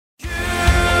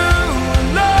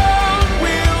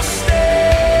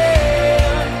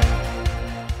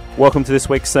Welcome to this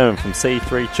week's sermon from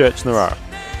C3 Church Narara.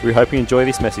 We hope you enjoy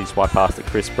this message by Pastor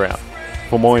Chris Brown.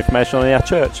 For more information on our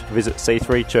church, visit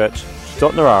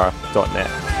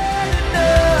c3church.narara.net.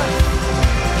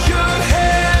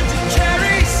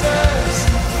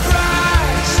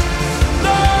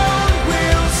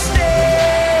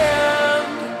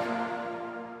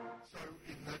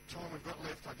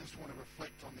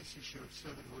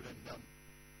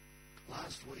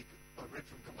 Last week I read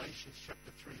from Galatians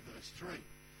chapter 3 verse 3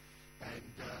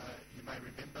 and you may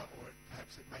remember, or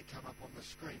perhaps it may come up on the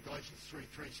screen. Galatians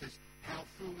 3:3 says, how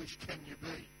foolish can you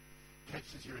be?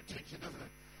 Catches your attention, doesn't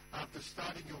it? After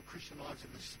starting your Christian lives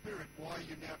in the Spirit, why are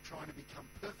you now trying to become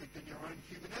perfect in your own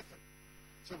human effort?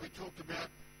 So we talked about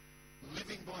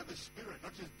living by the Spirit,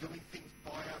 not just doing things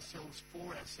by ourselves,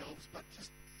 for ourselves, but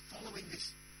just following this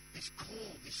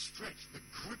call, this stretch, the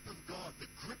grip of God, the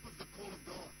grip of the call of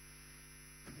God.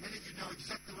 And many of you know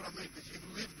exactly what I mean, because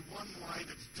you've lived one way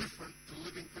that's different to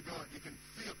living for God. You can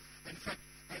feel, in fact,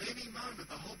 at any moment,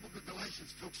 the whole book of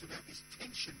Galatians talks about this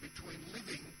tension between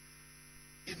living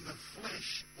in the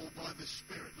flesh or by the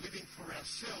Spirit, living for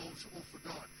ourselves or for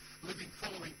God, living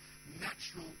following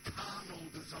natural, carnal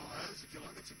desires, if you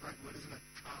like. That's a great word, isn't it?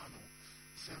 Carnal.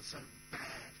 It sounds so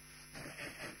bad.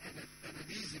 And it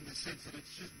is in the sense that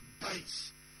it's just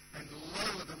base and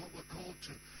lower than what we're called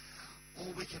to. Or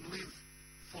we can live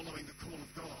following the call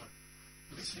of God,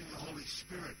 listening to the Holy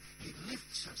Spirit. He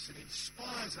lifts us and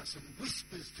inspires us and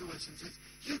whispers to us and says,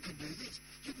 you can do this.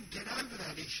 You can get over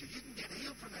that issue. You can get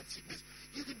healed from that sickness.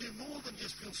 You can do more than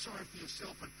just feel sorry for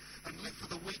yourself and live for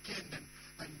the weekend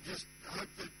and just hope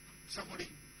that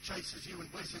somebody chases you and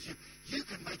blesses you. You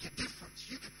can make a difference.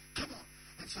 You can, come on.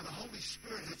 And so the Holy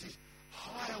Spirit has this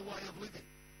higher way of living.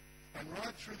 And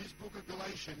right through this book of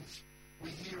Galatians,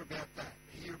 we hear about that.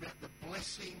 We hear about the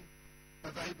blessing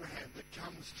of Abraham that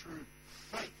comes through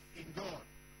faith in God.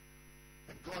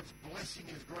 And God's blessing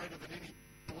is greater than any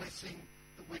blessing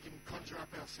that we can conjure up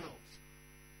ourselves.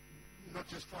 Not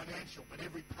just financial, but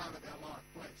every part of our life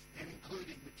blessed, and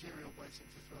including material blessings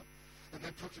as well. And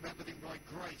that talks about living by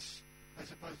grace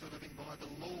as opposed to living by the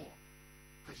law,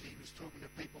 because he was talking to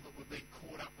people that were being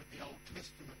caught up with the Old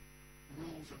Testament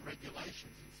rules and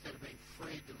regulations instead of being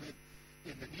free to live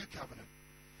in the New Covenant.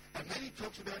 And then he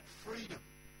talks about freedom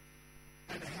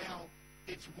and how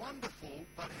it's wonderful,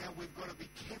 but how we've got to be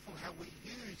careful how we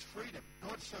use freedom.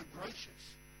 God's so gracious.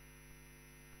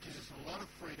 Gives us a lot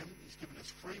of freedom. He's given us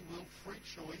free will, free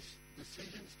choice,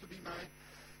 decisions to be made.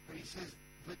 But he says,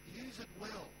 but use it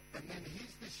well. And then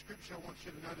here's this scripture I want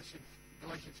you to notice in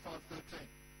Galatians 5:13.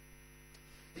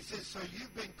 He says, so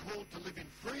you've been called to live in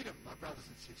freedom, my brothers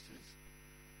and sisters.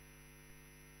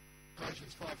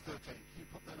 Galatians 5:13. Can you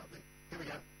pop that up there? Here we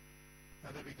go.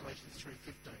 Now that'll be Galatians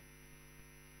 3:15.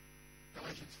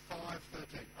 Galatians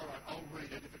 5:13. All right, I'll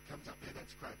read it. If it comes up there,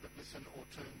 that's great. But listen or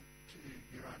turn to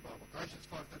your own Bible. Galatians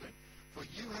 5:13. For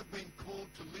you have been called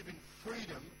to live in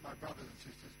freedom, my brothers and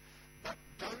sisters, but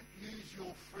don't use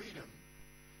your freedom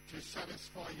to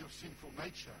satisfy your sinful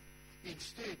nature.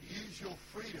 Instead, use your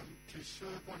freedom to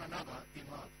serve one another in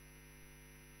love.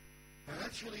 Now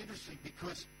that's really interesting,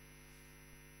 because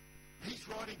he's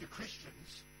writing to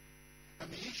Christians, and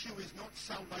the issue is not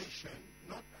salvation,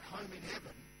 not home in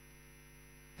heaven.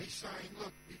 He's saying,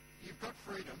 look, you've got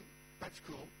freedom, that's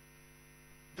cool.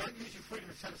 Don't use your freedom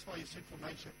to satisfy your sinful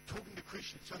nature. Talking to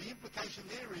Christians. So the implication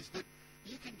there is that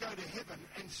you can go to heaven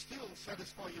and still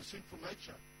satisfy your sinful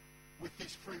nature with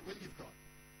this free will you've got.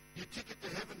 Your ticket to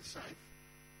heaven's safe,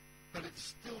 but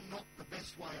it's still not the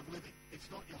best way of living.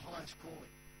 It's not your highest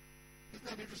calling. Isn't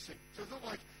that interesting? So it's not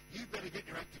like you better get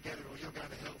your act together or you're going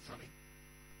to hell, sonny.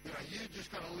 You know, you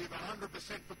just got to live 100%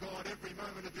 for God every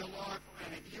moment of your life, and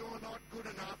if you're not good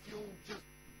enough, you'll just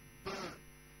burn.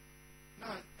 No,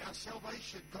 our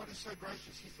salvation, God is so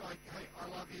gracious. He's like, hey, I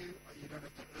love you. You don't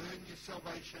have to earn your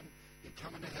salvation. You're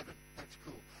coming to heaven. That's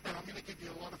cool. And I'm going to give you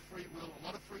a lot of free will, a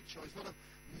lot of free choice, a lot of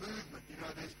movement. You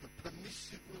know, there's the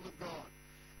permissive will of God.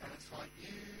 And it's like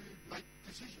you make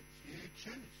decisions. You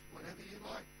choose whatever you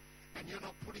like. And you're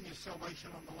not putting your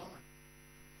salvation on the line.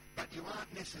 But you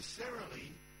aren't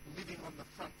necessarily living on the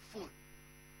front foot,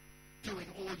 doing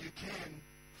all you can,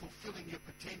 fulfilling your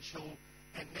potential,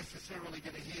 and necessarily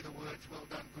going to hear the words, well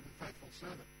done, good and faithful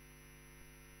servant.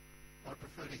 I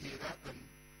prefer to hear that than,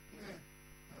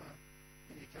 all right,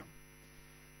 here you come.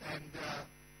 And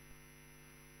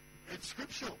it's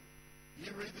scriptural.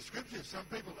 You read the scriptures. Some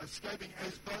people escaping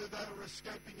as though they were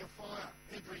escaping a fire,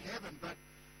 entering heaven, but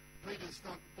Peter's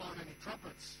not blowing any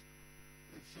trumpets.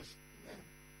 It's just,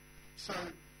 So,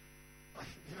 I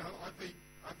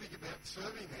think about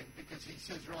serving then, because he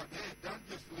says right there, don't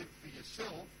just live for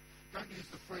yourself, don't use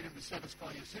the freedom to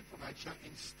satisfy your sinful nature.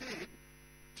 Instead,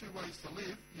 two ways to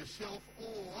live, yourself,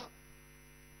 or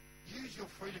use your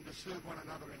freedom to serve one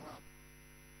another in love.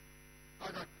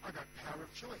 I got power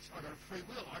of choice. I got a free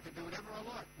will. I can do whatever I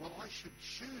like. Well, I should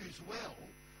choose well.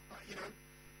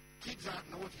 Kids aren't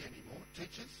naughty anymore.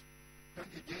 Teachers, don't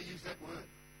you dare use that word.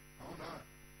 Oh, no.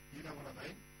 You know what I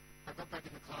mean. I got back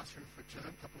in the classroom for a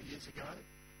term a couple of years ago.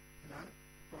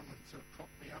 Bronwyn sort of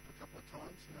propped me up a couple of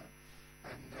times,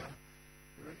 and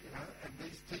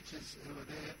these teachers who are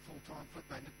there full-time,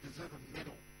 they deserve a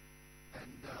medal. And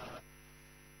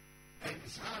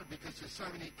it's hard because there's so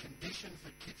many conditions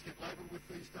that kids get labelled with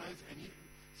these days.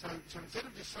 So instead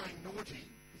of just saying naughty,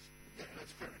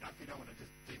 that's fair enough. You don't want to just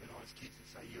demonise kids and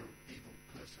say you're an evil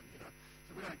person,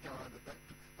 So we don't go over that.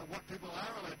 But what people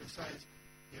are allowed to say is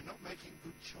you're not making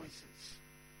good choices.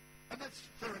 And that's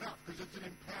fair enough because it's an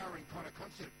empowering kind of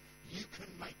concept. You can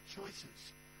make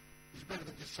choices. It's better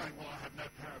than just saying, well, I have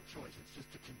no power of choice. It's just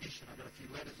a condition. I've got a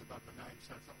few letters above the name,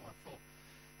 so it's not my fault.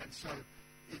 And so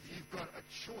if you've got a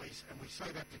choice, and we say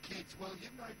that to kids, well,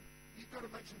 you've got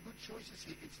to make some good choices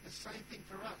here. It's the same thing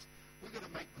for us. We've got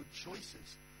to make good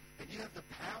choices. And you have the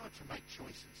power to make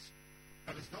choices.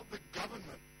 And it's not the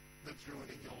government that's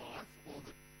ruining your life, or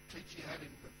the teacher you had in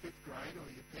the 5th grade, or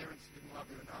your parents didn't love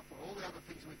you enough, or all the other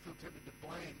things we feel tempted to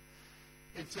blame.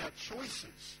 It's our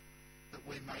choices that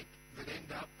we make that end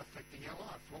up affecting our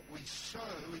life. What we sow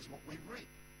is what we reap.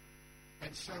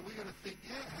 And so we've got to think,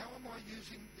 how am I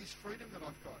using this freedom that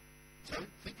I've got? So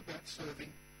think about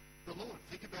serving the Lord.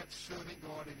 Think about serving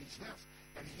God in his house.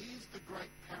 And here's the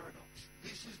great paradox.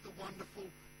 This is the wonderful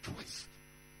twist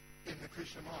in the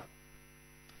Christian life.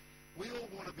 We all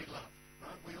want to be loved,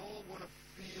 right? We all want to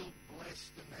feel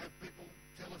blessed and have people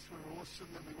tell us we're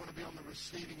awesome, and we want to be on the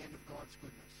receiving end of God's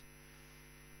goodness.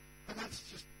 And that's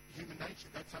just human nature.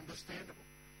 That's understandable.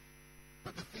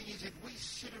 But the thing is, if we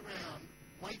sit around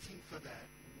waiting for that,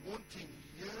 wanting,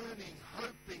 yearning,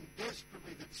 hoping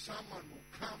desperately that someone will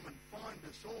come and find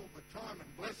us all the time and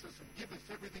bless us and give us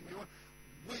everything we want,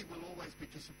 we will always be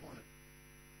disappointed.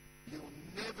 You'll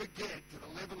never get to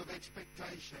the level of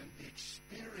expectation, the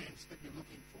experience that you're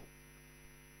looking for.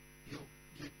 Your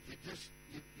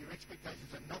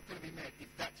expectations are not going to be met if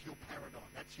that's your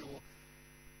paradigm. That's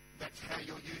how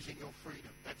you're using your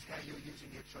freedom. That's how you're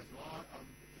using your choice. Well,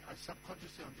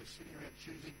 subconsciously, I'm just sitting around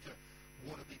choosing to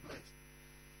want to be blessed.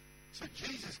 So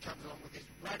Jesus comes along with this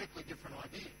radically different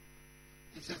idea.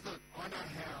 He says, look, I know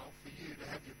how for you to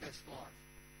have your best life.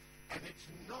 And it's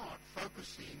not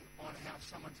focusing on how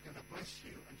someone's going to bless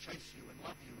you and chase you and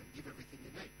love you and give everything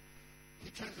you need.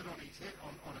 He turns it on its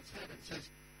head and says,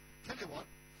 tell you what,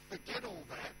 forget all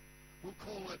that. We'll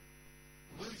call it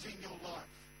losing your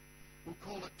life. We'll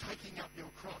call it taking up your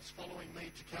cross, following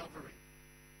me to Calvary.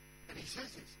 And he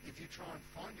says this, if you try and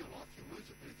find your life, you'll lose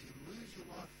it. But if you lose your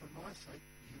life for my sake,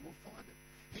 you will find it.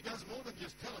 He does more than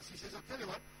just tell us. He says, I'll tell you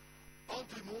what, I'll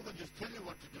do more than just tell you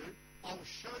what to do. I'll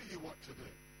show you what to do.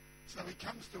 So he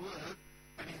comes to earth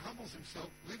and he humbles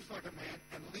himself, lives like a man,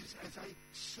 and lives as a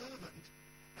servant,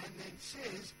 and then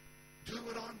says, do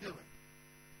what I'm doing.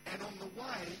 And on the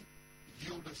way,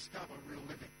 you'll discover real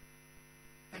living.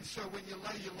 And so when you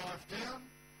lay your life down,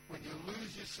 when you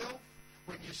lose yourself,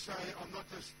 when you say, I'm not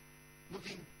just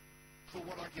looking for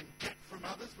what I can get from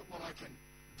others, but what I can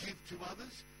give to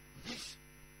others, this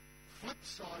flip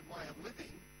side way of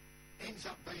living ends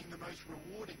up being the most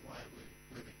rewarding way of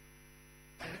living.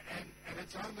 And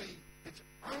it's only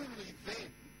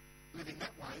then, living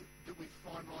that way, that we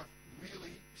find life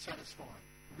really satisfying,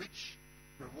 rich,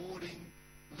 rewarding,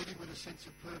 living with a sense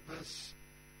of purpose,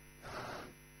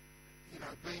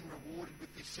 being rewarded with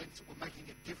this sense that we're making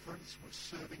a difference, we're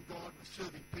serving God, we're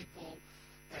serving people,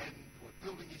 and we're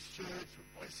building his church,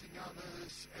 we're blessing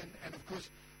others, and of course,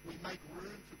 we make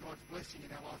room for God's blessing in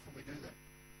our life when we do that.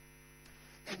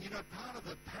 And part of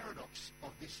the paradox of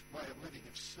this way of living,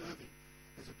 of serving,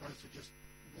 as opposed to just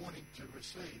wanting to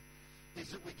receive,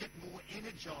 is that we get more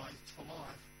energized for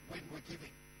life when we're giving.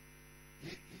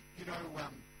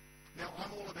 Now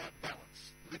I'm all about balance.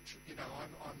 I'm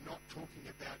not talking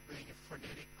about being a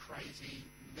frenetic, crazy,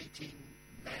 meeting,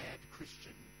 mad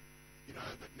Christian,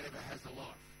 that never has a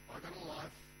life. I got a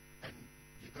life, and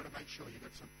you've got to make sure you've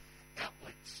got some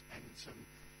outlets and some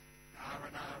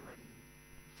R&R and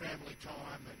family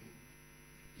time, and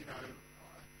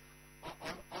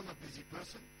I'm a busy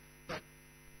person, but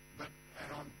I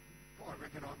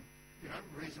reckon I'm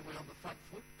reasonably on the front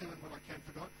foot, doing what I can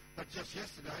for God. But just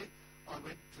yesterday, I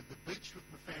went to the beach with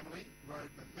my family,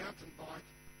 rode my mountain bike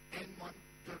and my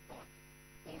dirt bike,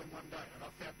 all in one day, and I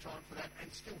found time for that,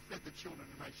 and still fed the children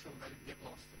and made sure they didn't get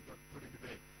lost and got put into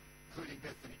bed, including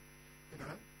Bethany.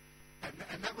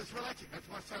 And that was relaxing. That's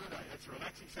my Saturday. That's a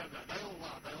relaxing Saturday. They all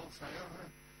laugh. They all say,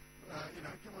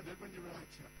 come on, Dad, when you relax.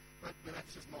 But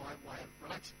that's just my way of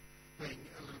relaxing, being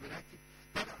a little bit active.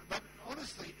 But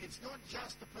honestly, it's not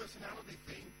just a personality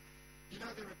thing. You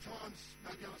know, there are times,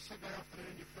 maybe on a Saturday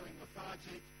afternoon, you're feeling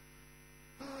lethargic.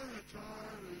 You're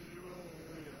tired.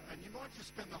 And you might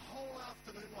just spend the whole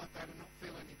afternoon like that and not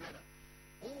feel any better.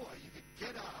 Or you could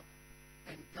get up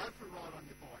and go for a ride on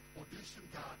your bike, or do some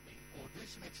gardening, or do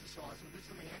some exercise, or do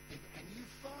something active, and you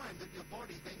find that your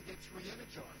body then gets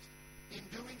re-energized in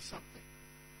doing something.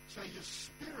 So your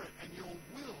spirit and your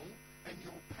will and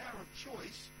your power of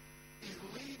choice is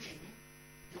leading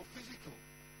your physical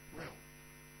realm.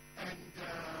 And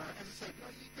as I said,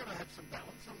 you've got to have some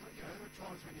balance. There are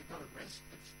times when you've got to rest.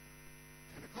 It's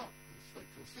 10 o'clock and sleep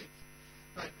till 6.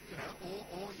 But,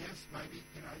 or yes, maybe,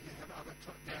 you have other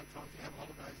downtimes, you have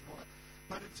holidays and all that.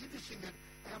 But it's interesting that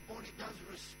our body does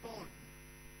respond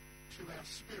to our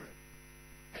spirit.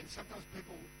 And sometimes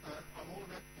people, I'm all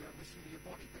about, listening to your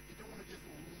body, but you don't want to just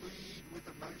lead with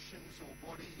emotions or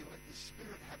body. You let your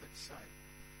spirit have its say.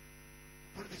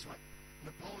 Put it this way.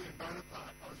 Napoleon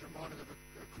Bonaparte, I was reminded of a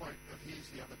quote of his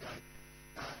the other day.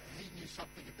 He knew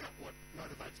something about what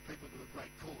motivates people to a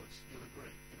great cause, you'll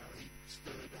agree. He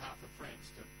stirred half of France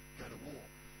to go to war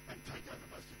and take over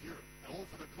most of Europe. All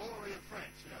for the glory of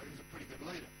France. He was a pretty good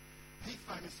leader. He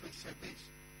famously said this: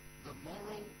 the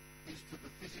moral is to the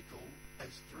physical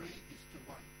as 3 is to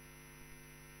 1.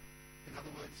 In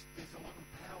other words, there's a lot of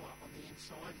power on the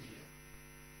inside here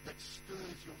that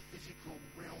stirs your physical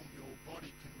realm. Your body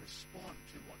can respond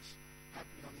to what's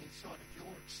happening on the inside. If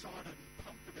you're excited and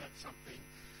pumped about something,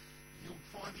 you'll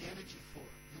find the energy for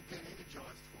it. You'll get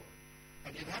energized for it.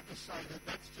 And you'd have to say that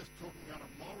that's just talking on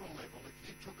a moral level. If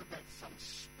you talk about some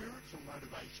spiritual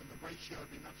motivation, the ratio would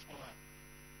be much higher.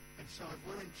 And so if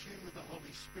we're in tune with the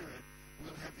Holy Spirit,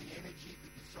 we'll have the energy,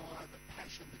 the desire, the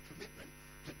passion, the commitment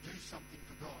to do something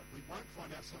for God. We won't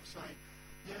find ourselves saying,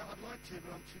 yeah, I'd like to,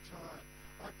 but I'm too tired.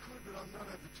 I could, but I'm not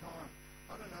over time.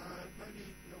 I don't know, maybe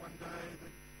one day.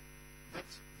 But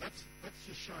that's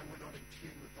just showing we're not in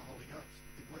tune with the Holy Ghost.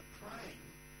 If we're praying,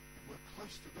 if we're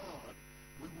close to God,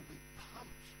 we will be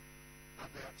pumped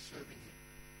about serving Him.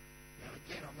 Now,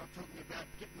 again, I'm not talking about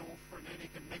getting all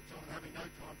frenetic and mental and having no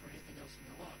time for anything else in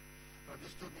your life. But I'm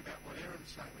just talking about what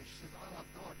Erin's saying when she says, I love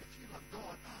God. If you love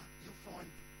God, you'll find,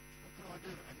 what can I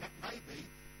do? And that may be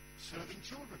serving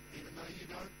children, even though you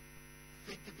don't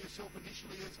think of yourself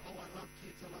initially as, I love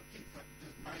kids. But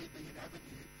there may be an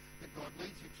avenue that God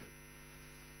leads you to.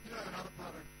 Another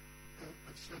part of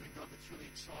serving God that's really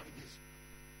exciting is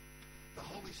the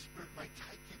Holy Spirit may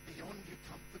take you beyond your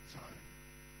comfort zone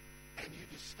and you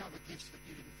discover gifts that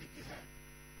you didn't think you had.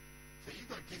 So you've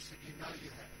got gifts that you know you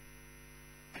have.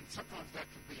 And sometimes that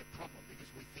can be a problem because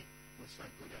we think we're so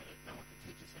good at it, no one can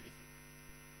teach us anything.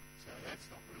 So that's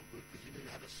not real good because you need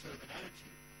to have a servant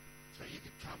attitude. So you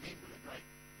could come in with a great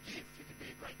gift, you could be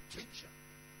a great teacher,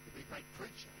 you could be a great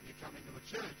preacher, and you come into a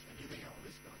church and you think,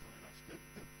 this guy's really nice, good.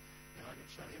 I can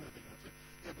show him a thing or two.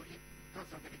 Yeah, but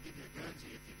God's not going to give you a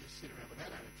Guernsey if you just sit around with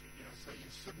that attitude, So you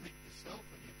submit yourself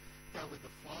and you go with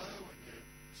the flow and you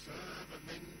serve, and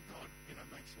then God,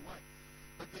 makes a way.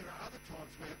 But there are other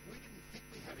times where we didn't think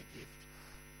we had a gift,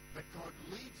 but God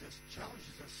leads us,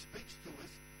 challenges us, speaks to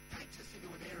us, takes us into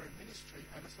an area of ministry,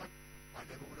 and it's like, I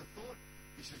never would have thought.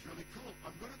 This is really cool.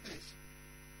 I'm good at this.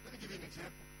 Let me give you an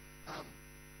example.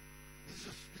 This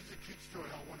is a cute story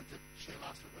I wanted to share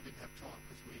last week. I didn't have time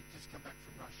because we had just come back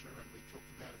from Russia and we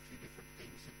talked about a few different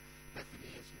things. And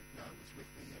Bethany, as you know, was with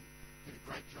me and did a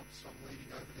great job song leading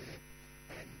over there.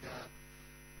 And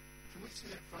can we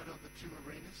see that photo of the 2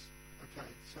 arenas?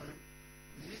 Okay, so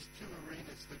here's 2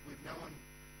 arenas that we've known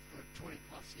for 20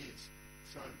 plus years.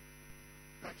 So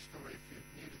backstory, if you're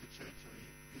new to the church or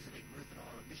you're visiting, Ruth and I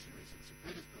were missionaries in St.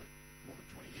 Petersburg more than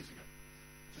 20 years ago.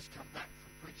 Just come back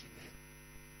from preaching there.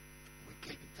 We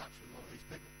keep in touch with a lot of these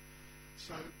people.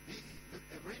 So the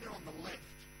arena on the left,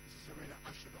 this is Arena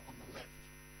Usher on the left.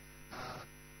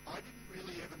 I didn't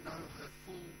really ever know her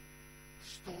full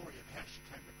story of how she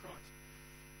came to Christ.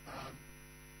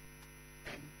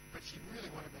 But she really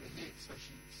wanted me to hear, so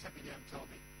she sat me down and told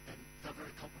me, and they're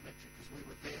very complimentary because we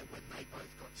were there when they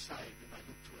both got saved, and they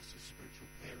looked to us as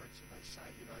spiritual parents, and they say,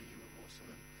 you were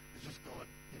awesome, and it was just God,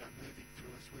 moving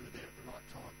through us. We were there at the right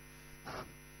time.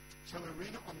 So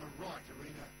Arena on the right,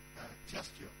 Arena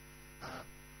Testio,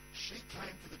 she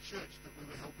came to the church that we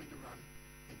were helping to run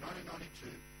in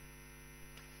 1992,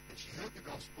 and she heard the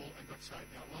gospel and got saved.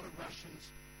 Now, a lot of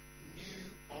Russians knew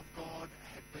of God,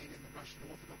 had been in the Russian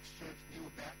Orthodox Church, knew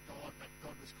about God, but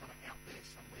God was kind of out there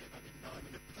somewhere. They didn't know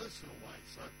him in a personal way.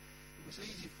 So it it was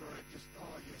easy for her, just,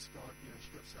 oh, yes, God,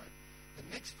 she got saved. The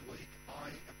next week,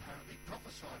 I apparently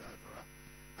prophesied over her.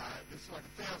 There's like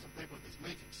 1,000 people at this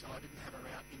meeting, so I didn't have her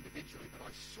out individually, but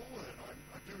I saw her, and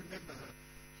I do remember her.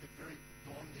 She had very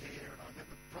blonde hair, and I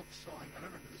remember prophesying. I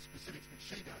don't remember the specifics, but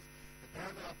she does.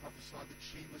 Apparently, I prophesied that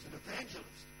she was an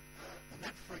evangelist, and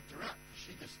that freaked her out, because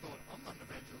she just thought, I'm not an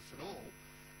evangelist at all,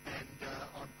 and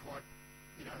I'm quite,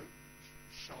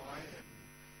 shy and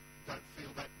don't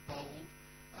feel that bold.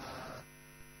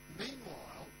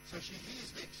 Meanwhile, so she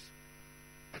hears this,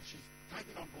 and she's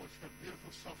taken on board. She's got a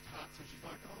beautiful, soft heart, so she's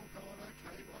like, oh, God,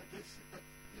 okay, well, I guess that,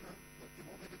 what you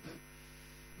want me to do.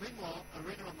 Meanwhile,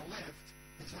 Arena on the left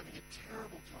is having a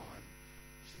terrible time.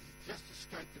 She's just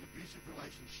escaped an abusive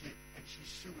relationship, and she's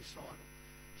suicidal.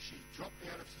 She's dropped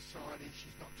out of society.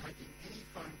 She's not taking any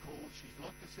phone calls. She's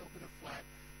locked herself in a flat.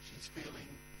 She's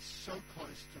feeling so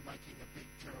close to making a big,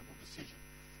 terrible decision,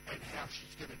 and how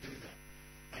she's going to do that.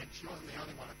 And she wasn't the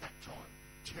only one at that time.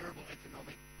 Terrible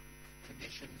economic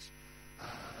conditions.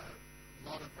 A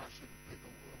lot of Russian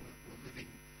people were living,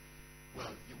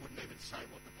 well, you wouldn't even say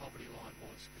what the poverty line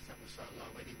was, because that was so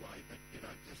low anyway, but,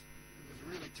 just, it was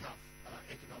really tough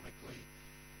economically.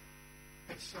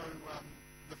 And so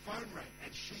the phone rang,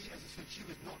 and she, as I said, she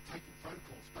was not taking phone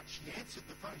calls, but she answered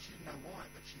the phone. She didn't know why,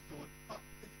 but she thought,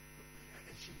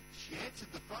 and she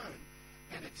answered the phone,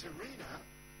 and it's Arena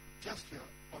just here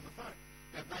on the phone.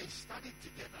 Now, they studied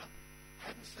together,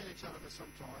 hadn't seen each other for some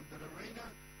time, but Arena,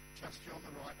 just here on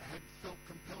the right, had felt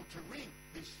compelled to ring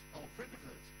this old friend of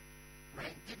hers.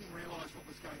 Rang, didn't realise what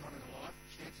was going on in her life.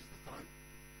 She answers the phone.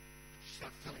 She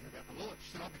starts telling her about the Lord. She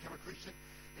said, I've become a Christian.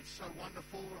 It's so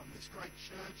wonderful. I'm in this great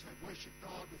church. They worship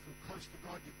God. We feel close to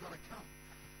God. You've got to come.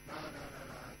 No,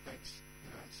 thanks.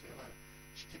 See you later.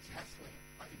 She keeps hassling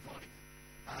her, inviting her.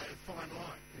 Fine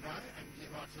line, and you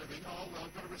might sort of think, oh, well,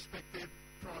 I've got to respect their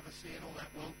privacy and all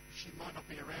that. Well, she might not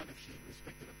be around if she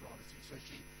respected her privacy. So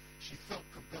she felt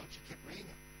compelled. She kept ringing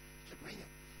her. And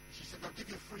she said, I'll give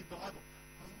you a free Bible.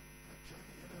 Oh, okay,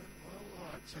 well,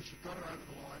 all right. So she got her over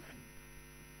the line and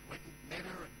went and met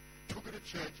her and took her to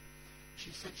church.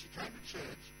 She said she came to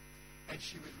church and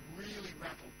she was really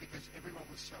rattled because everyone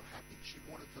was so happy. She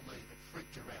wanted to leave. It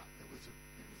freaked her out. It was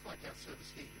like our service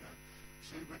here,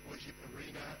 exuberant worship.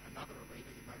 Arena, another Arena,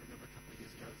 you may remember a couple of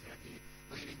years ago, was out here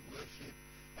leading worship,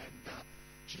 and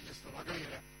she just thought, I've got to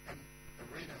get out. And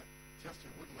Arena, Justin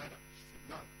wouldn't let her. She said,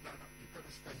 no, you've got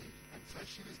to stay here. And so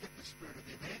she was getting the spirit of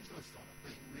the evangelist on her,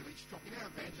 being really strong.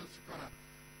 Evangelists are kind of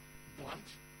blunt,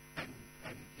 and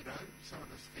some of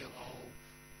us feel,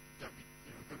 don't be,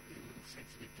 got to be a little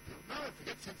sensitive to people. No,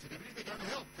 forget sensitivity, they're going to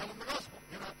hell. Tell them the gospel,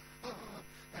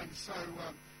 And so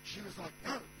she was like,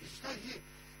 no, you stay here.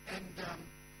 And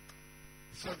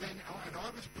so then, and I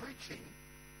was preaching.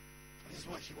 This is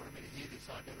why she wanted me to hear this.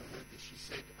 I'd never heard this. She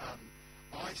said,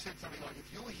 I said something like, if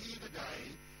you're here today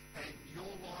and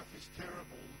your life is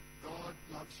terrible, God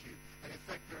loves you. And in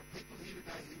fact, there are people here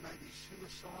today who may be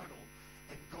suicidal,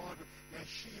 and God, now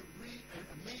she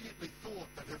immediately thought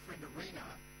that her friend Arena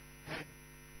had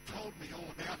told me all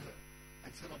about her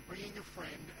and said, I'm bringing a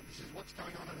friend, and this is what's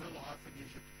going on in her life,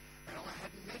 and I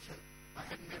hadn't met her. I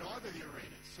hadn't met either of the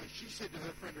Arenas. So she said to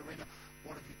her friend Arena,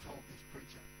 what have you told this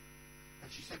preacher?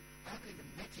 And she said, I haven't even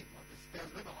met him. Like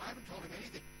this 1,000 people. I haven't told him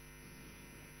anything.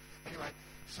 Anyway,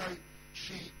 so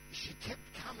she kept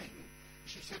coming.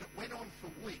 She said it went on for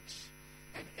weeks.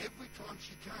 And every time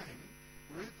she came,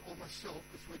 Ruth or myself,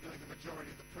 because we're doing the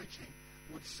majority of the preaching,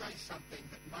 would say something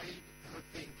that made her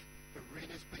think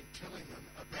Arena's been telling them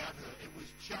about her. It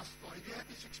was just like, you had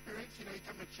this experience, you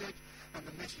come to church and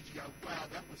the message, you go, wow,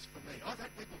 that was for me. I've had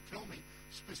people tell me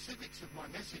specifics of my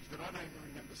message that I don't even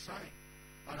remember saying.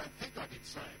 I don't think I did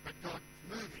say it, but God's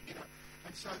moving,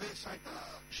 And so they're saying,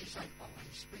 she's saying, oh,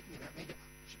 he's speaking about me.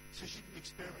 So she didn't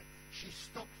experiment. She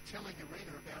stopped telling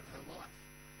Arena about her life.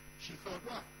 She thought,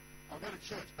 right, I'll go to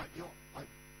church, but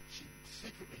she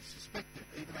secretly suspected,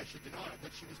 even though she denied it,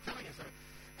 that she was telling us something.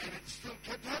 And it still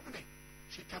kept happening.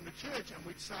 She'd come to church and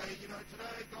we'd say,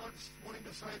 today God's wanting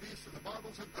to say this, and the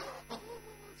Bible said,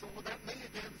 it's all about me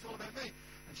again, it's all about me.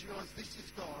 And she realised this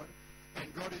is God, and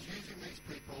God is using these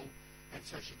people, and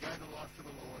so she gave her life to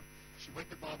the Lord. She went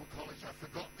to Bible college. I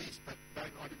forgot this, but I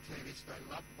didn't tell you this. They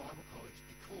loved Bible college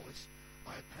because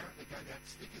I apparently gave out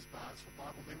Snickers bars for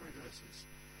Bible memory verses.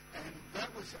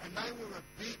 And they were a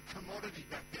big commodity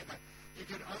back then. You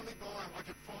could only buy them, I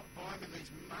could buy them in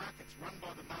these markets run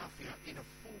by the mafia in a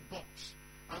full box,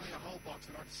 only a whole box.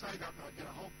 And I'd save up and I'd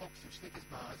get a whole box of Snickers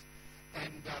bars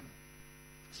and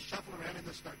shuffle around in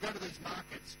the snow, go to these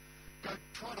markets,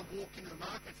 try to walk into the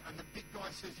markets, and the big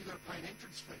guy says, you've got to pay an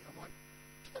entrance fee. I'm like,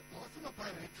 got lost. I'm not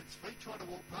paying an entrance fee. Try to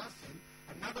walk past him.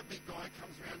 Another big guy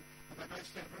comes around and they both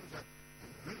stand around and go,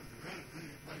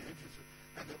 paying entrance fee.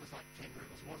 And it was like 10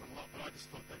 rubles. It wasn't a lot, but I just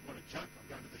thought, what a joke. I'm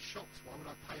going to the shops. Why would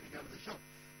I pay to go to the shop?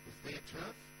 It was their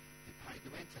turf. You paid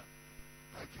to enter.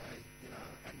 Okay, you know,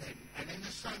 and then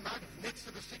the same market, next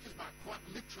to the stickers mark, quite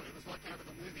literally, it was like out of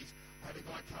the movies. I had a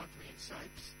guy come to me and say,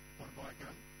 want to buy a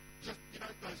gun? Just, you know,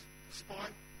 those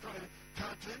spy kind of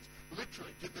cartoons,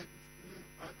 literally did the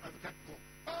overcut the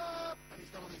ball, and he's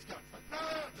got all these guns. Like, no,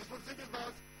 just want stickers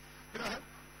bars. You know,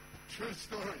 true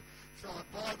story. So I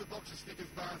buy the box of Snickers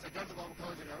bars, I go to the Bible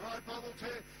college and go, right, Bible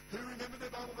tear, who remembered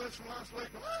their Bible verse from last week?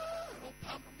 All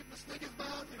pumped, I'm getting the Snickers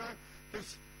bars, you know,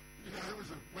 because, you know, it was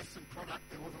a Western product,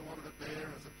 there wasn't a lot of it there.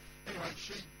 Anyway,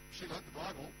 she loved the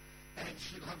Bible, and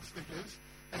she loved Snickers,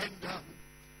 and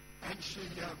she,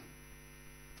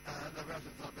 the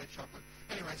Russians love their chocolate.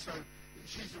 Anyway, so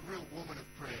she's a real woman of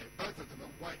prayer. Both of them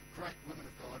are great women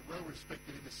of God, well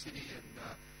respected in the city,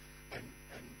 and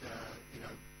you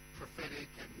know, prophetic.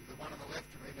 And the one on the left,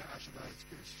 Marina Ashevay,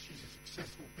 she's a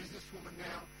successful businesswoman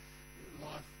now,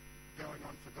 life going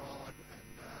on for God, and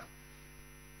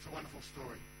it's a wonderful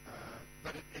story.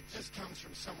 But it just comes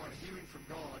from someone hearing from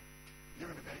God, you're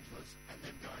an evangelist, and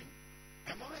them going,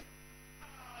 am I?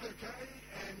 Okay,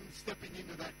 and stepping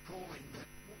into that calling that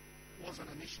wasn't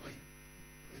initially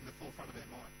in the forefront of their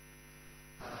mind.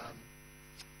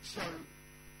 So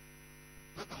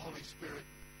let the Holy Spirit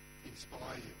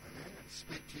inspire you, amen, and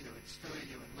speak to you and stir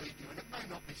you and lead you. And it may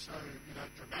not be so, you know,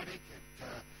 dramatic,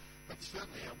 but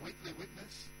certainly a weekly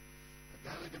witness, a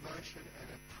daily devotion, and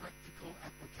a practical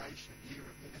application year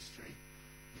of ministry.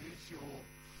 Use your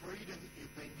freedom that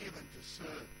you've been given to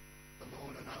serve the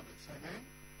Lord and others, amen?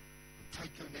 And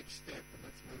take your next step, and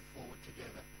let's move forward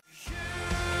together.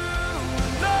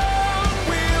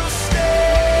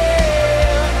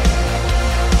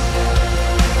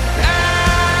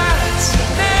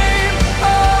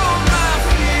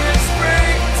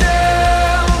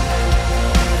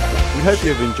 We hope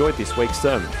you have enjoyed this week's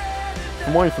sermon.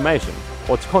 For more information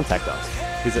or to contact us,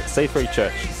 visit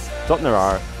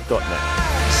c3church.narara.net.